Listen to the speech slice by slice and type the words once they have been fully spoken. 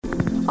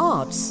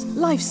arts,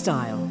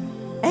 lifestyle.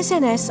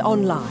 SNS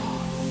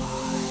Online.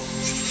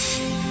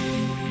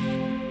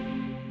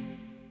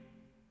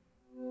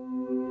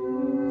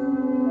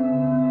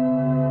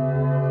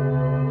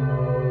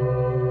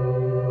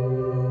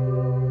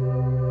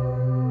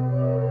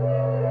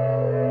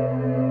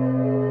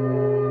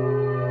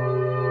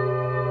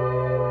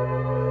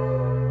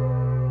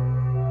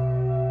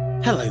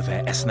 Hello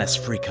there, SNS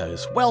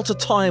Freakos. Well to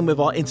time with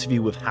our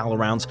interview with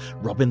HowlRound's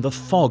Robin the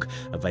Fog,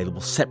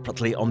 available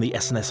separately on the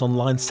SNS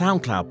Online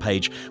SoundCloud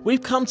page.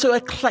 We've come to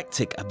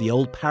Eclectic at the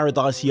old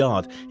Paradise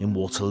Yard in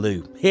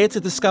Waterloo, here to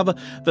discover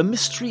the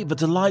mystery, the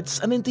delights,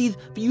 and indeed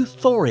the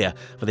euphoria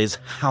that is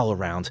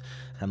HowlRound,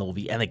 and all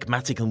the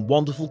enigmatic and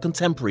wonderful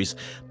contemporaries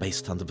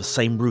based under the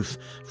same roof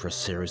for a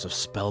series of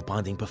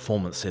spellbinding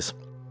performances.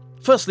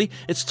 Firstly,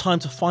 it's time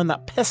to find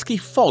that pesky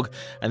Fog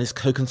and his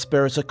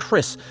co-conspirator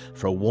Chris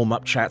for a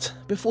warm-up chat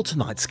before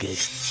tonight's gig.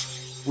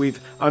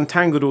 We've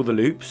untangled all the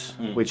loops,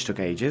 which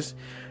took ages,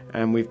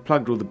 and we've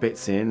plugged all the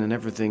bits in, and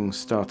everything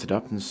started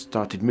up and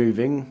started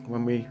moving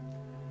when we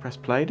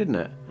pressed play, didn't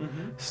it?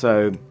 Mm-hmm.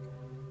 So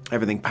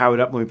everything powered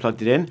up when we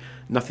plugged it in.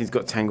 Nothing's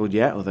got tangled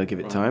yet, although give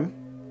it time.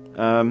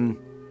 And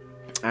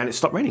it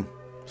stopped raining.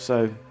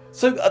 So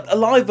a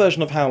live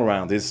version of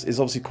HowlRound is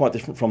obviously quite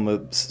different from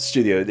the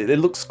studio. It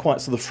looks quite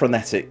sort of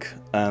frenetic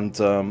and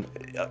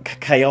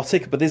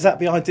chaotic, but is that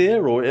the idea,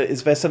 or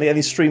is there suddenly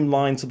any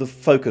streamline to the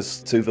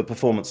focus to the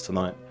performance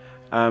tonight?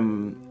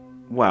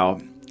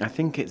 Well, I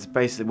think it's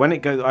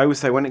basically I always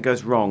say when it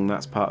goes wrong,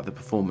 that's part of the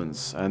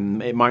performance,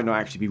 and it might not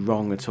actually be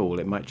wrong at all.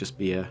 It might just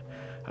be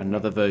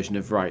another version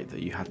of right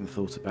that you hadn't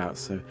thought about.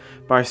 So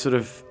by sort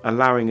of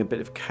allowing a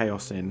bit of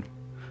chaos in,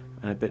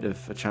 and a bit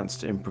of a chance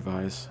to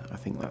improvise, I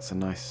think that's a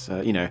nice,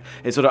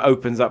 it sort of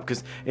opens up,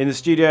 because in the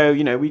studio,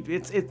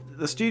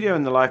 the studio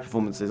and the live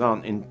performances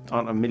aren't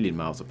a million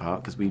miles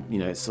apart, because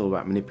it's all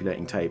about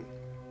manipulating tape.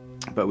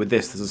 But with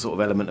this, there's a sort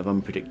of element of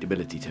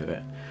unpredictability to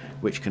it,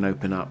 which can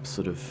open up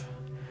sort of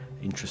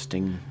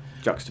interesting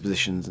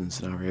juxtapositions and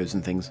scenarios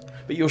and things.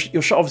 But you're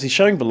obviously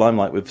sharing the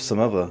limelight with some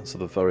other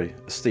sort of very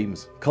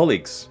esteemed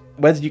colleagues.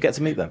 Where did you get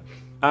to meet them?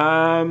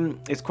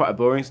 It's quite a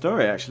boring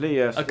story,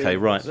 actually. Okay,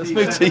 right. Let's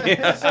move to you.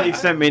 Steve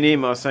sent me an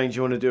email saying, "Do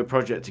you want to do a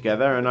project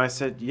together?" And I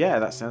said, "Yeah,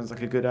 that sounds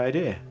like a good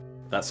idea."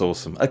 That's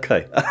awesome.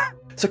 Okay.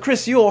 So,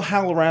 Chris, you're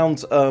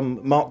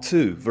HowlRound Mark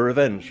II, The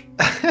Revenge.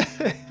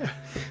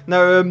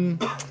 No,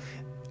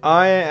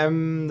 I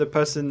am the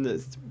person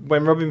that,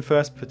 when Robin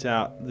first put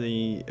out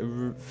the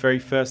very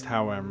first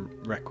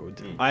HowlRound record,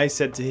 I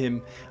said to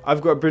him, "I've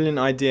got a brilliant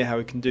idea how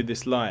we can do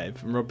this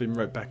live." And Robin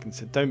wrote back and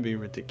said, "Don't be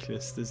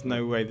ridiculous. There's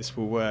no way this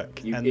will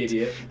work." You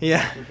idiot.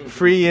 Yeah.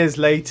 3 years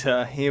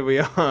later, here we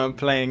are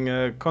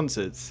playing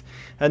concerts.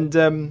 And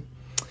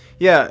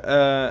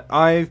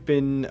I've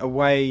been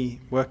away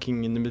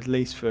working in the Middle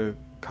East for a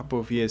couple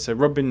of years. So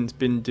Robin's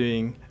been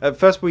doing... At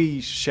first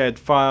we shared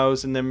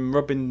files, and then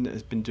Robin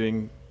has been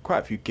doing quite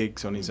a few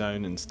gigs on his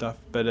own and stuff.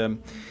 But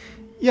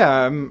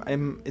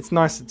it's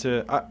nicer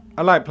to...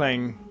 I like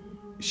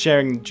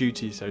sharing the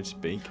duty, so to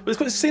speak. But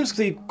it seems to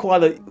be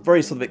quite a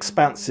very sort of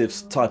expansive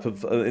type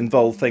of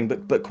involved thing,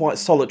 but quite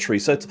solitary.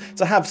 So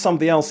to have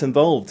somebody else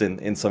involved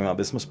in something like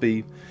this must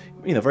be,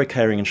 very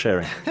caring and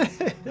sharing.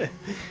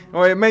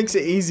 Well, it makes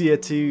it easier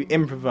to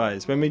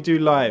improvise when we do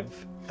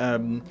live.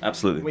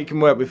 Absolutely. We can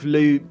work with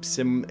loops,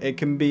 and it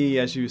can be,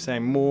 as you were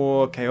saying,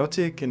 more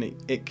chaotic, and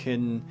it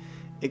can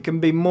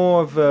be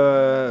more of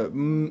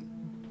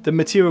the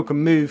material can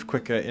move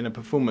quicker in a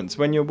performance.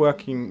 When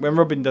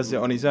Robin does it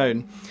on his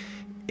own,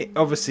 it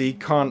obviously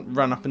can't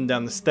run up and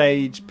down the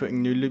stage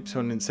putting new loops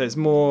on, and so it's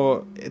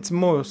more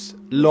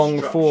long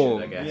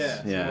form. I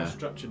guess. It's a more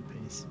structured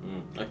piece.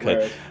 Okay.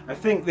 Whereas I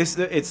think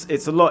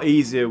it's a lot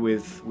easier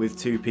with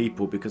two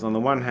people, because on the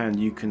one hand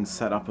you can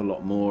set up a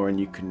lot more and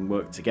you can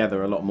work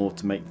together a lot more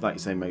to make, like you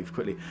say, move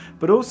quickly.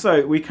 But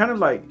also we kind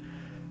of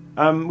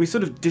we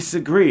sort of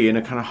disagree in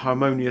a kind of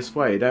harmonious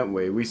way, don't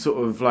we? We sort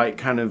of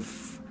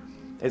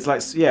it's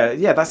like,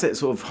 that's it,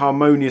 sort of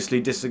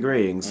harmoniously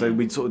disagreeing. So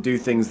we'd sort of do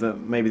things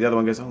that maybe the other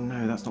one goes, "Oh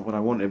no, that's not what I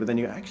wanted," but then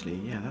you go, "Actually,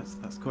 yeah,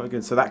 that's quite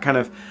good." So that kind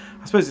of,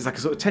 I suppose it's like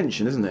a sort of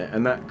tension, isn't it?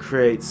 And that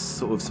creates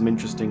sort of some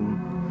interesting,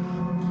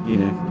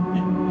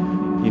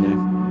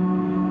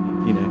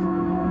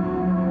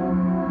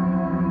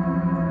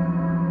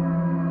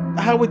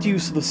 How would you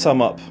sort of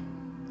sum up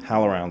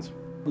HowlRound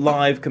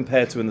live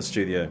compared to in the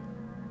studio?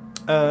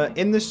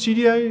 In the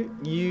studio,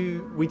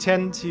 we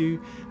tend to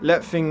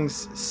let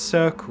things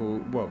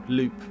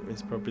loop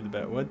is probably the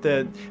better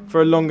word,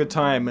 for a longer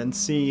time, and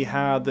see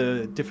how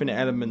the different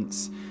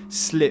elements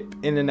slip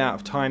in and out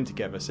of time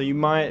together. So you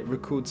might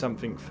record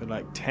something for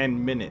like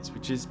 10 minutes,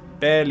 which is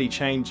barely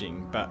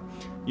changing, but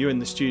you're in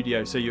the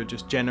studio, so you're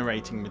just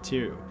generating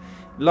material.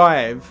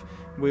 Live,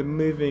 we're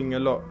moving a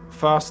lot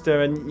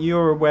faster, and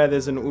you're aware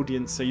there's an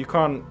audience, so you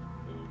can't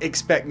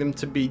expect them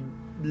to be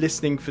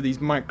listening for these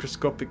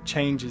microscopic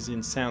changes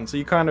in sound. So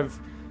you kind of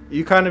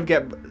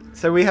get...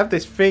 So we have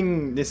this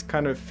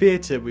kind of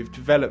theatre we've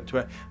developed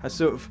where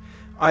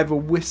either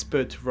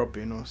whisper to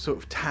Robin or sort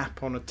of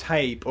tap on a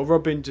tape, or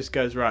Robin just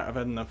goes, right, I've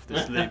had enough of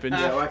this loop, and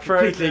I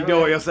completely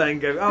ignore what you're saying.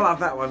 Go, I'll have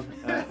that one,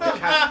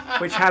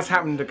 which has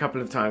happened a couple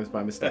of times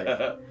by mistake.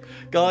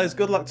 Guys,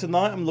 good luck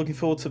tonight. I'm looking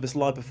forward to this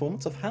live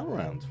performance of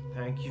HowlRound.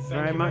 Thank you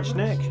very much,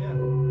 Nick.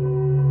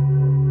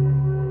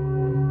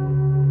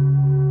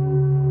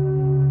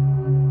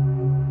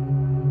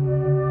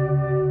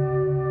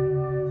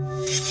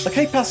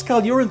 Okay,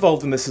 Pascal, you're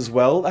involved in this as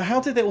well. How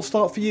did it all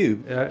start for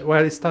you?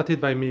 Well, it started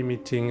by me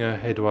meeting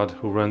Edward,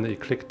 who ran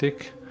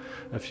Eclectic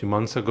a few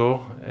months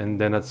ago, and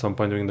then at some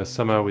point during the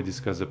summer we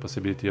discussed the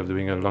possibility of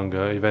doing a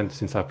longer event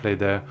since I played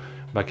there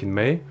back in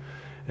May.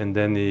 And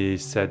then he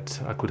said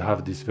I could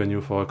have this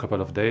venue for a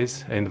couple of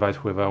days and invite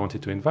whoever I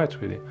wanted to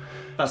invite, really.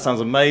 That sounds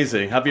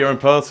amazing. Have your own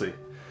party.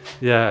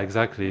 Yeah,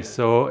 exactly.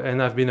 So,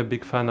 and I've been a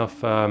big fan of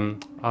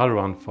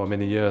HowlRound for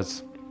many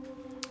years.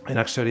 And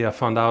actually I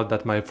found out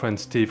that my friend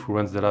Steve, who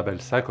runs the label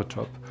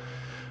Psychotrop,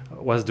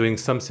 was doing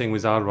something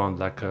with HowlRound,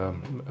 like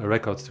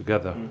records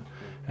together.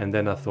 And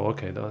then I thought,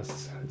 okay,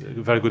 that's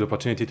a very good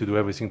opportunity to do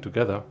everything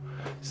together.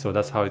 So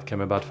that's how it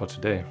came about for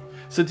today.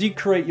 So do you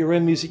create your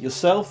own music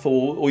yourself,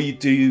 or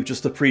do you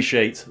just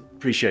appreciate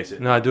it?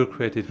 No, I do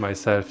create it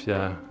myself,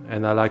 yeah.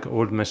 And I like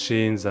old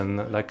machines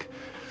and like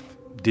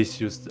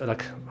disused,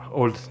 like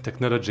old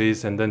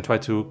technologies, and then try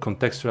to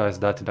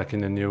contextualize that like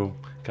in a new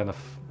kind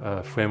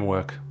of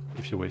framework,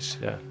 if you wish,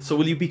 yeah. So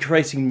will you be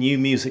creating new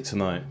music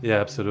tonight?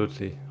 Yeah,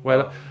 absolutely.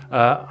 Well,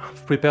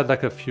 I've prepared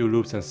like a few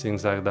loops and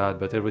things like that,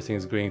 but everything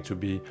is going to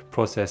be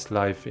processed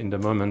live in the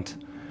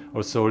moment.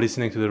 Also,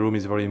 listening to the room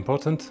is very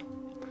important.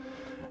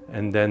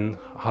 And then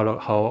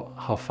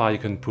how far you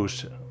can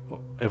push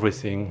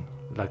everything,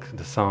 like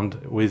the sound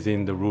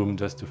within the room,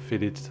 just to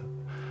feel it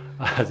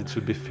as it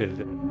should be felt.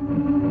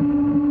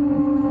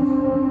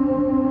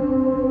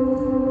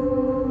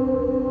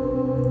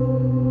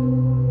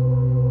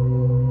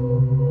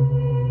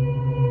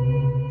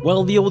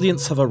 Well, the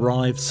audience have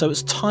arrived, so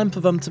it's time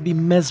for them to be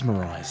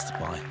mesmerised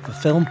by the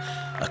film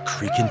A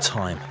Creak in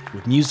Time,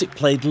 with music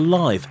played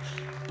live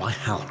by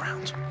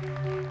HowlRound.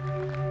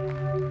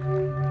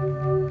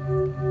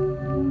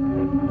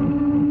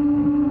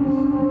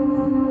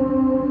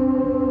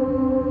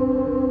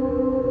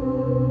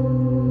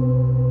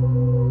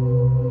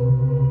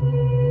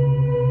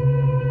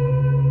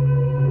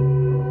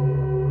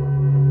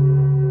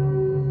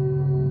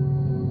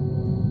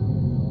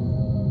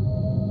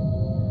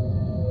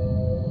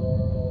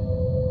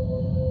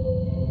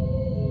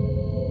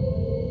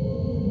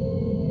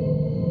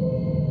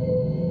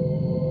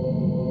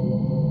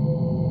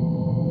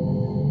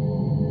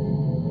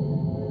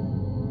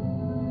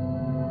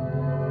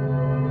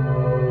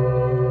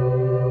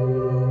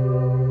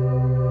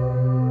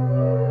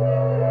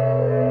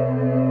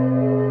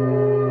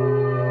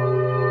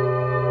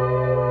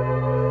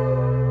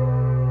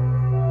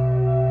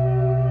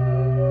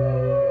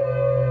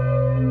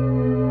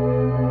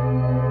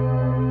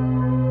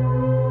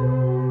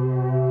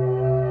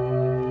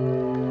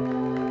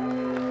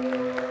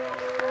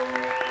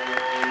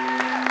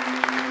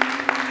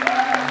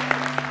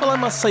 I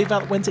must say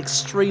that went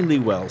extremely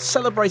well,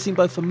 celebrating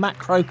both the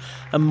macro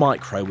and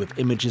micro with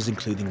images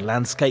including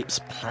landscapes,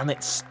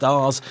 planets,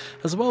 stars,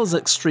 as well as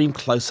extreme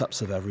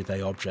close-ups of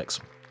everyday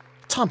objects.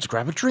 Time to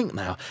grab a drink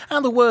now,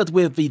 and a word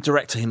with the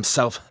director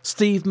himself,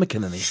 Steve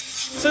McInerney.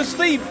 So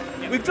Steve,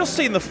 we've just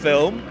seen the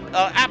film,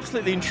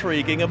 absolutely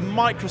intriguing, a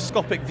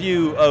microscopic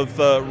view of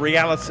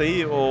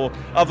reality or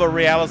other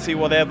reality,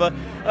 whatever.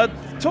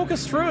 Talk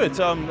us through it.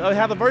 I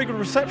had a very good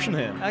reception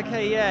here.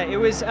 Okay, yeah, it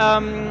was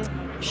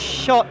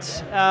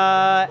shot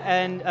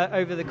and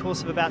over the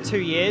course of about 2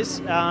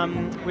 years,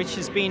 which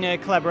has been a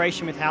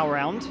collaboration with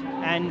HowlRound,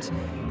 and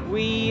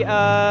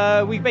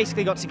we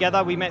basically got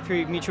together. We met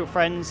through mutual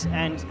friends,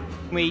 and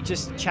we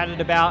just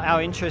chatted about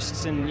our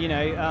interests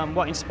and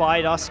what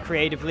inspired us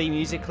creatively,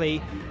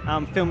 musically,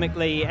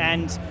 filmically,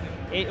 and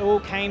it all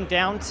came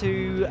down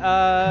to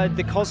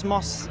the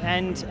cosmos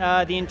and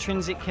the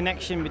intrinsic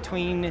connection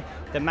between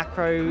the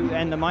macro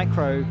and the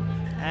micro.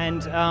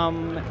 And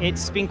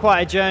it's been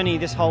quite a journey,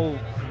 this whole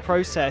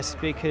process,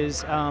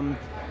 because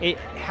it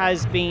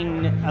has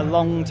been a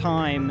long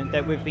time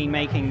that we've been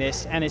making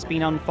this, and it's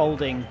been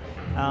unfolding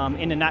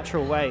in a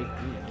natural way.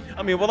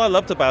 I mean, what I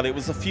loved about it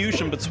was the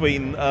fusion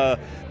between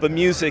the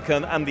music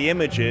and the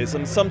images,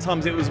 and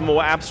sometimes it was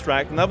more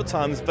abstract, and other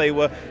times they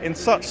were in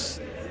such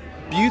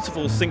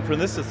beautiful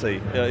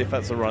synchronicity, if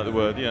that's the right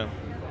word, yeah.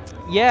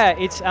 Yeah,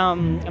 it's. I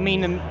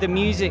mean, the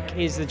music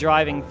is the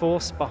driving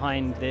force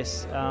behind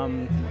this.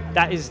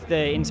 That is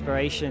the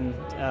inspiration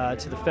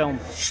to the film.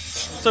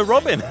 So,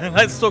 Robin,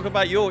 let's talk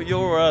about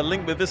your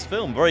link with this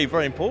film. Very,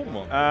 very important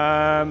one.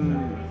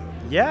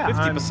 Yeah,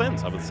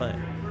 50%, I would say.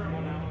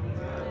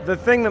 The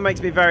thing that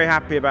makes me very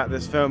happy about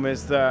this film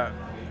is that,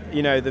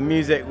 the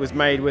music was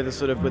made with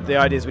the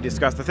ideas we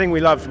discussed. The thing we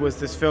loved was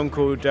this film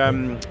called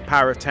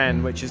Power of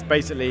 10, which is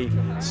basically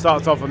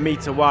starts off a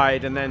meter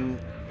wide and then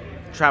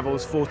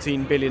travels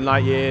 14 billion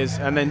light years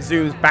and then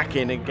zooms back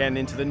in again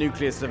into the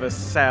nucleus of a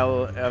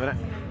cell,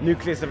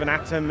 nucleus of an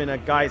atom in a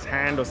guy's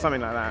hand or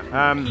something like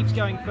that. Keeps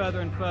going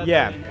further and further.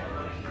 Yeah,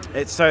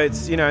 it's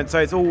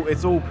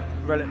all.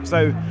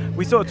 So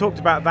we sort of talked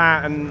about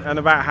that and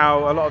about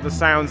how a lot of the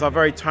sounds are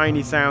very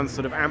tiny sounds,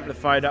 sort of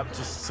amplified up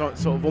to sort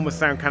of almost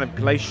sound kind of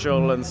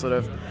glacial and sort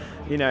of,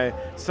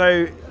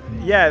 So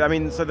yeah, I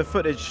mean, so the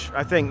footage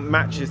I think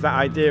matches that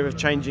idea of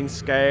changing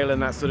scale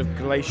and that sort of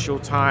glacial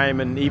time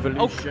and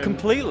evolution. Oh,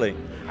 completely.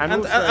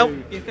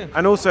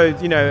 And also,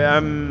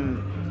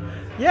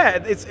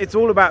 it's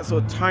all about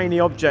sort of tiny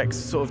objects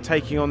sort of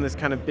taking on this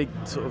kind of big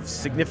sort of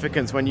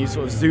significance when you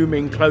sort of zoom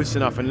in close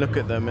enough and look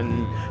at them.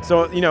 And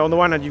so, on the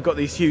one hand, you've got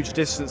these huge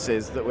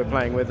distances that we're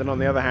playing with, and on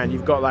the other hand,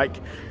 you've got like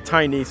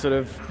tiny sort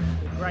of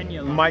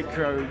granular,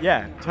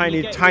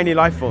 tiny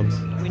life forms.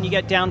 When you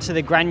get down to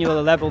the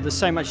granular level, there's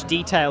so much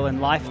detail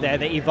and life there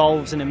that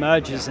evolves and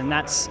emerges, and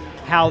that's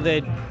how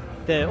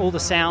all the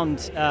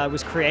sound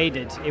was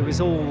created.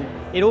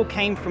 It all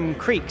came from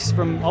creaks,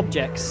 from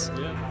objects,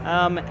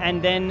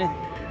 and then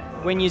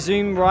when you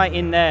zoom right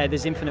in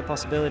there's infinite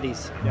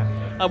possibilities.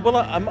 Well,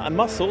 I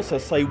must also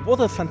say, what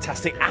a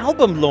fantastic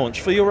album launch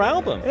for your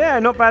album. Yeah,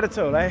 not bad at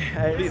all,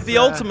 eh? The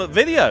ultimate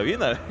video,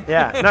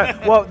 Yeah, no,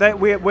 well,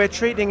 we're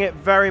treating it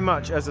very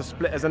much as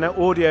an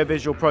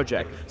audio-visual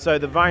project. So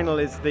the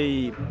vinyl is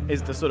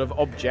the sort of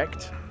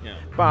object,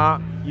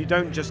 but you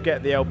don't just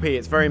get the LP.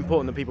 It's very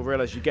important that people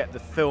realize you get the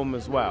film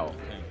as well.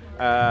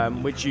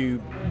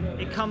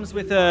 It comes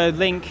with a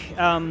link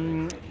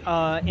in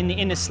the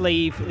inner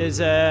sleeve.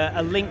 There's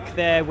a link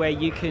there where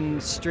you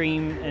can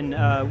stream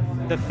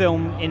the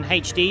film in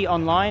HD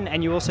online,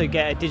 and you also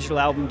get a digital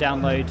album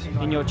download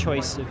in your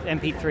choice of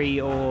MP3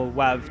 or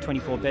WAV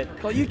 24-bit.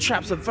 Well, you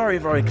chaps are very,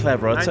 very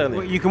clever, I tell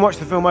you. You can watch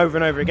the film over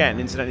and over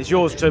again, incidentally. It's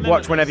yours to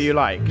watch whenever you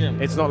like. Yeah.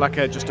 It's not like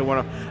just a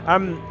one-off.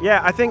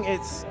 I think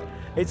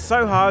it's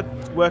so hard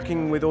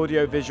working with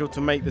audio visual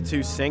to make the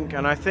two sync,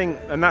 and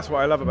that's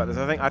what I love about this.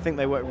 I think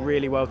they work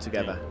really well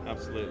together. Yeah,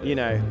 absolutely.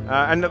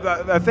 And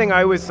the thing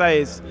I always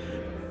say is,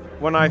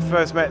 when I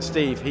first met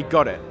Steve, he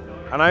got it,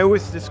 and I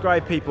always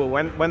describe people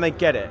when they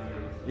get it,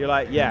 you're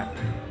like, yeah,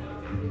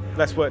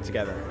 let's work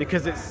together,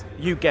 because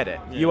you get it,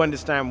 you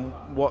understand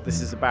what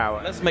this is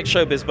about. Let's make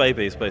showbiz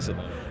babies,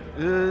 basically. I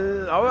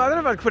don't know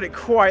if I'd put it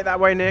quite that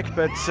way, Nick,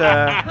 but.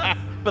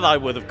 But I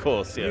would, of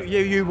course. Yeah.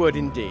 You would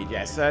indeed,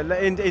 yes.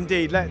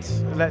 Indeed,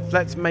 let's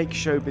make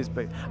showbiz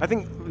big. I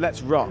think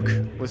let's rock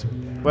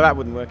that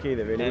wouldn't work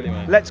either, really.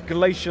 Anyway. Let's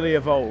glacially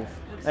evolve.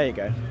 There you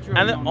go.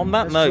 And on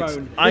that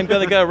note, I'm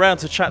going to go around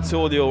to chat to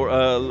all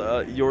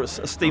your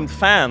esteemed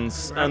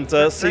fans and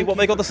see what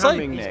they got to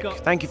say. Nick.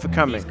 Thank you for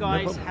coming. These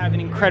guys have an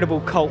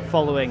incredible cult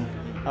following.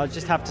 I'll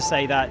just have to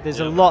say that. There's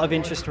a lot of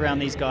interest around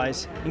these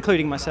guys,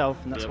 including myself,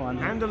 and that's why I'm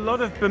here. And a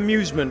lot of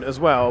bemusement as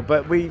well,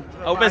 but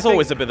there's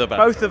always a bit of that.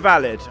 Both are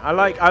valid. I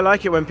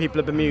like it when people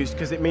are bemused,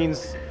 because it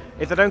means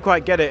if they don't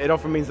quite get it, it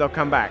often means they'll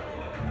come back.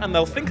 And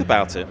they'll think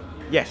about it.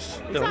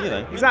 Yes.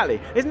 Exactly.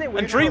 Exactly. Isn't it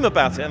weird? And dream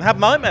about it and have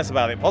nightmares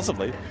about it,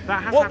 possibly.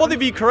 What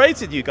have you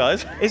created, you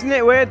guys? Isn't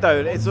it weird,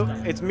 though?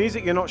 It's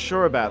music you're not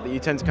sure about that you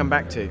tend to come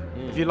back to.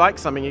 If you like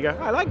something, you go,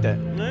 I liked it.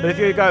 But if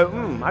you go,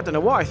 I don't know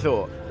what I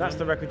thought, that's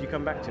the record you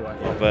come back to, I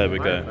think. Oh, there we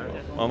go.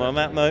 On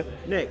that note,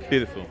 Nick.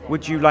 Beautiful.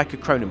 Would you like a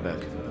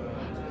Cronenberg?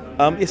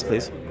 Yes,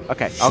 please.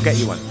 Okay, I'll get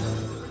you one.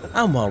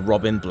 And while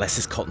Robin, bless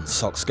his cotton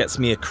socks, gets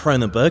me a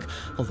Cronenberg,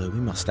 although we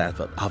must add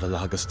that other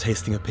lagers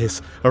tasting a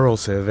piss are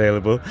also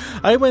available,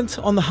 I went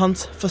on the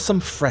hunt for some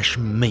fresh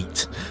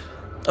meat.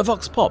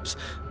 Vox Pops,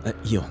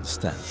 you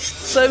understand.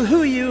 So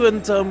who are you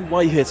and why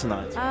are you here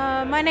tonight?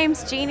 My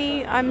name's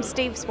Jeannie. I'm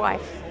Steve's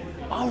wife.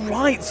 Oh,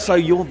 right, so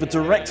you're the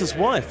director's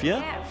wife, yeah?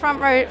 Yeah, front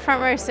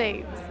row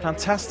seats.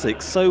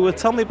 Fantastic. So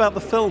tell me about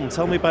the film.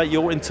 Tell me about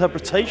your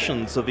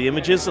interpretations of the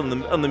images and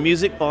the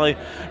music by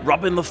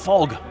Robin the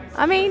Fog.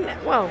 I mean,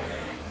 well,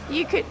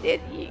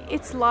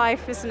 it's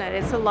life, isn't it?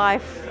 It's a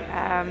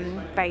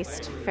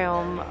life-based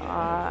film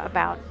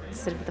about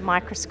sort of the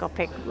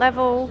microscopic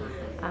level,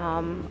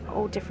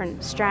 all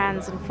different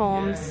strands and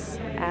forms.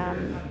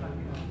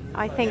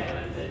 I think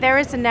there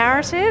is a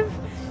narrative,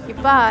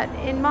 but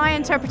in my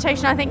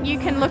interpretation, I think you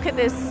can look at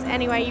this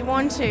any way you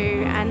want to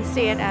and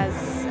see it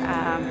as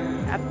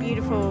a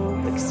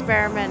beautiful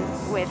experiment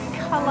with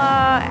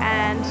colour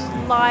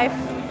and life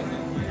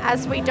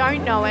as we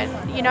don't know it,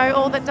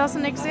 all that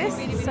doesn't exist.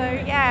 So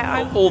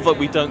yeah, all that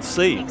we don't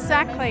see.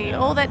 Exactly,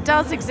 all that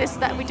does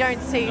exist that we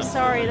don't see.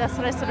 Sorry, that's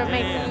what I sort of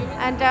mean.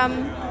 And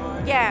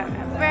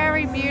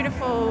very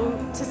beautiful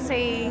to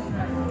see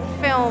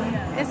film,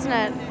 isn't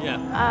it?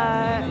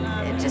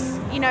 Yeah. Just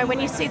when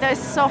you see those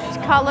soft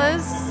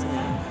colours,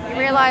 you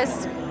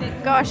realise,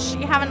 gosh,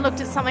 you haven't looked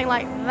at something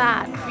like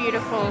that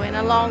beautiful in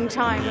a long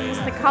time,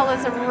 because the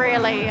colours are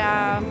really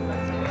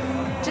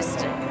just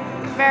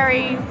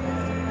very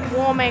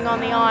warming on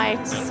the eye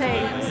to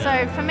see.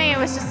 So for me, it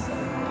was just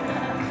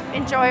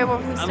enjoyable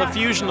from And start. the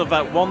fusion of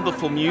that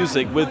wonderful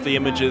music with the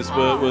images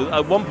were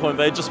at one point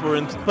they just were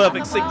in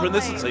perfect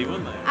synchronicity,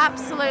 weren't they?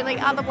 Absolutely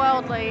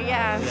otherworldly,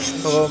 yeah.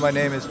 Hello, my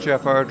name is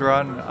Jeff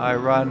Ardron. I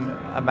run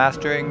a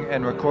mastering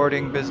and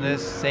recording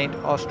business, St.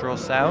 Austral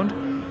Sound,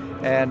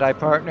 and I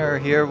partner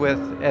here with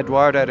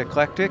Edouard at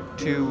Eclectic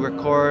to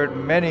record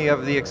many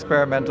of the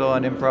experimental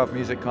and improv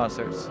music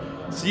concerts.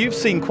 So you've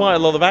seen quite a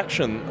lot of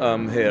action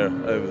here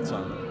over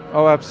time.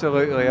 Oh,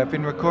 absolutely. I've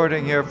been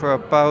recording here for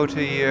about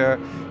a year,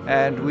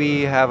 and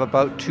we have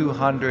about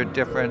 200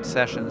 different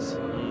sessions.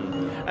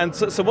 And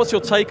so what's your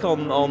take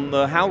on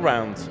the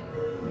HowlRound?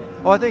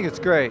 Oh, I think it's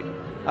great.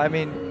 I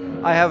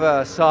mean, I have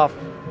a soft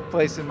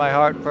place in my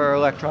heart for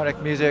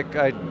electronic music.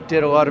 I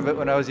did a lot of it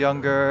when I was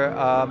younger.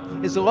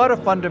 It's a lot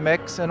of fun to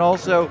mix, and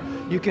also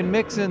you can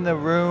mix in the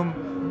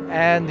room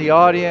and the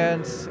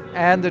audience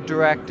and the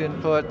direct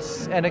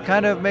inputs, and it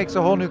kind of makes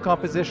a whole new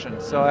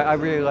composition. So I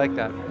really like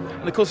that.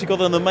 And of course, you've got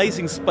an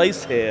amazing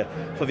space here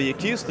for the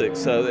acoustics.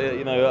 So,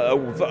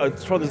 I'm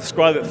trying to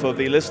describe it for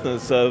the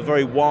listeners. A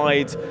very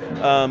wide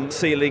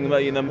ceiling,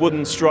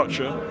 wooden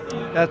structure.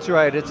 That's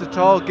right. It's a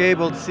tall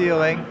gabled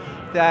ceiling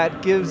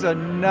that gives a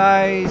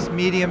nice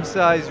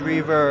medium-sized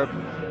reverb.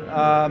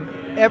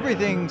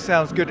 Everything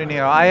sounds good in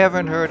here. I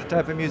haven't heard a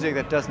type of music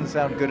that doesn't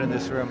sound good in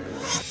this room.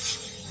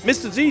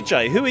 Mr.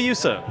 DJ, who are you,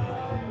 sir?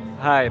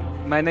 Hi,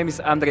 my name is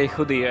Andrej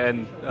Hudi,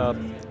 and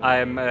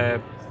I'm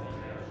an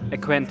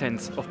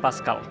acquaintance of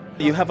Pascal.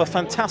 You have a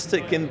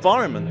fantastic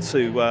environment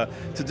to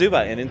do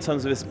that in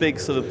terms of this big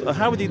sort of,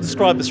 how would you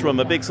describe this room?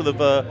 A big sort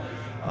of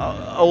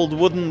old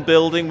wooden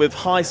building with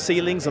high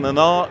ceilings and an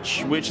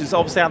arch, which is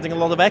obviously adding a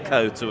lot of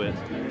echo to it.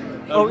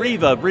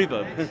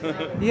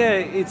 Reverb. Yeah,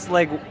 it's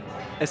like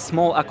a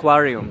small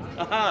aquarium.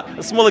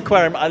 A small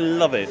aquarium, I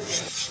love it.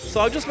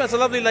 So I've just met a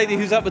lovely lady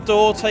who's at the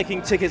door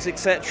taking tickets,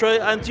 etc.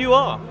 And you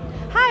are?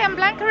 Hi, I'm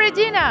Blanca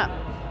Regina.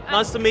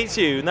 Nice to meet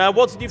you. Now,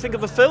 what did you think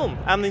of the film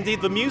and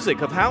indeed the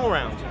music of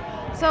HowlRound?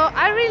 So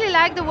I really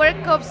like the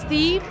work of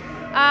Steve.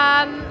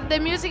 The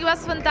music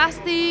was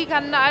fantastic,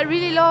 and I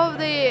really love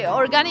the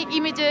organic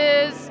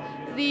images,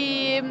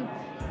 the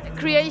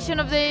creation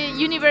of the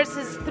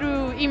universes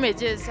through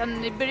images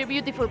and the very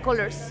beautiful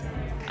colors.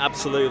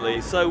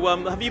 Absolutely. So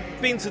have you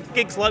been to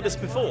gigs like this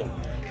before?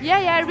 Yeah,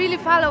 I really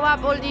follow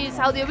up all this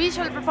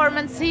audiovisual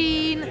performance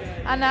scene,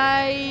 and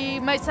I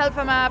myself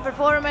am a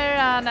performer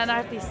and an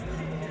artist.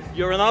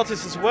 You're an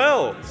artist as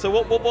well. So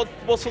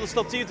what sort of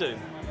stuff do you do?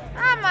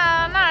 I'm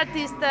an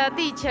artist, a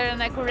teacher,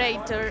 and a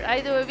curator.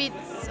 I do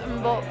bits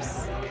and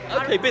bobs.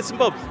 Okay, bits and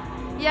bobs.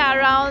 Yeah,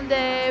 around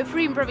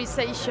free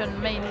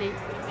improvisation mainly.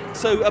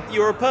 So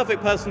you're a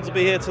perfect person to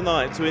be here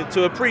tonight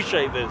to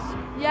appreciate this.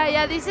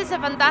 Yeah, this is a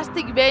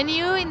fantastic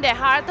venue in the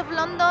heart of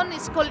London.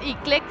 It's called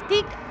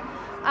Eclectic,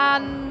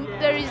 and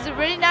there is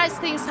very nice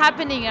things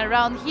happening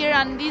around here,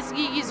 and this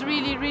gig is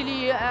really,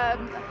 really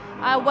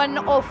a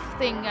one-off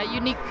thing, a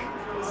unique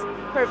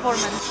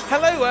performance.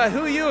 Hello,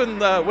 who are you and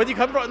where do you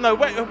come from? No,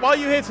 why are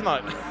you here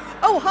tonight?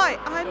 Oh, hi,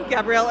 I'm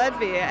Gabrielle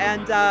Edvey,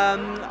 and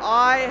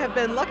I have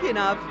been lucky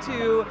enough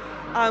to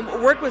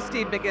work with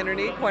Steve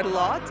McInerney quite a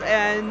lot,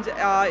 and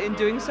in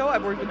doing so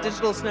I've worked with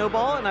Digital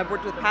Snowball, and I've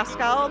worked with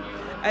Pascal,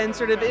 and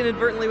sort of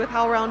inadvertently with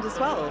HowlRound as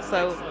well.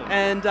 So,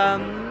 and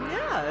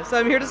so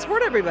I'm here to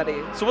support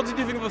everybody. So what did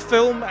you think of the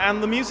film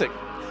and the music?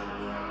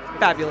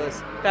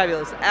 Fabulous.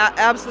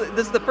 Absolutely.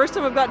 This is the first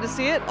time I've gotten to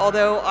see it,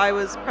 although I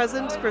was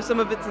present for some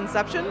of its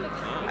inception,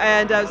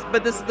 and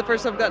but this is the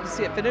first time I've gotten to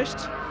see it finished,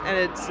 and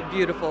it's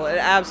beautiful. It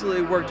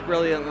absolutely worked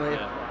brilliantly.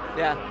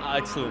 Yeah.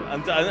 Excellent.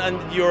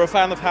 And you're a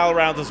fan of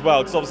HowlRound as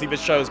well, because obviously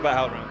this show is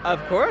about HowlRound.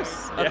 Of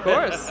course.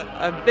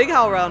 A big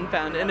HowlRound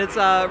fan, and it's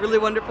really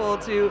wonderful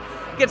to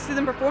get to see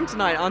them perform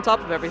tonight on top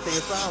of everything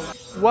as well.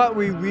 What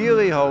we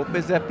really hope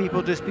is that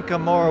people just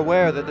become more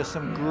aware that there's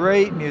some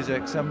great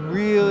music, some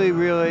really,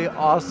 really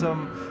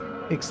awesome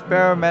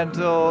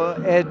experimental,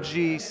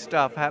 edgy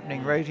stuff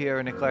happening right here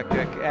in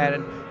Eclectic,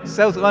 and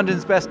South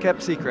London's best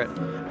kept secret.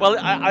 Well,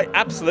 I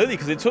absolutely,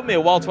 because it took me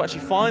a while to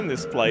actually find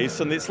this place,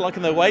 and it's like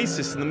an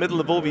oasis in the middle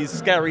of all these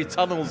scary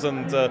tunnels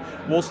and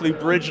Waterloo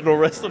Bridge and all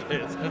the rest of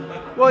it.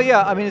 Well,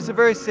 yeah, I mean, it's a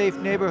very safe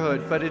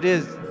neighborhood, but it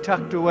is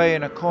tucked away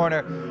in a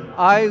corner.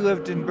 I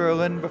lived in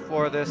Berlin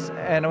before this,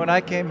 and when I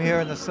came here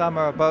in the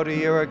summer about a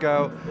year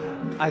ago,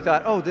 I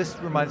thought, oh, this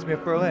reminds me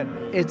of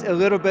Berlin. It's a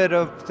little bit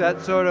of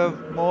that sort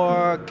of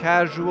more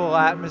casual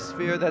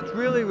atmosphere that's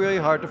really, really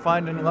hard to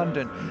find in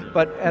London.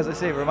 But as I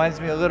say, it reminds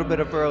me a little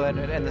bit of Berlin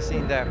and the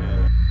scene there.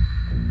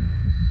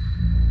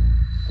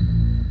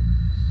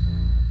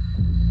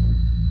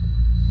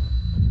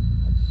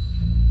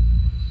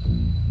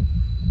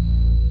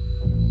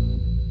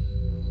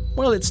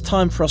 Well, it's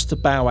time for us to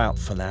bow out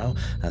for now,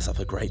 as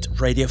other great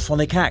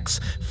radiophonic acts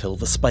fill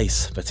the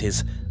space that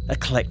is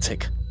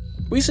Eclectic.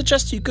 We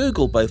suggest you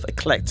Google both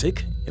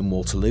Eclectic in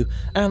Waterloo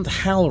and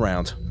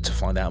HowlRound to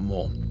find out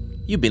more.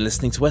 You've been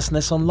listening to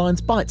SNS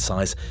Online's Bite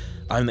Size.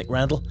 I'm Nick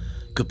Randall.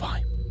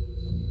 Goodbye.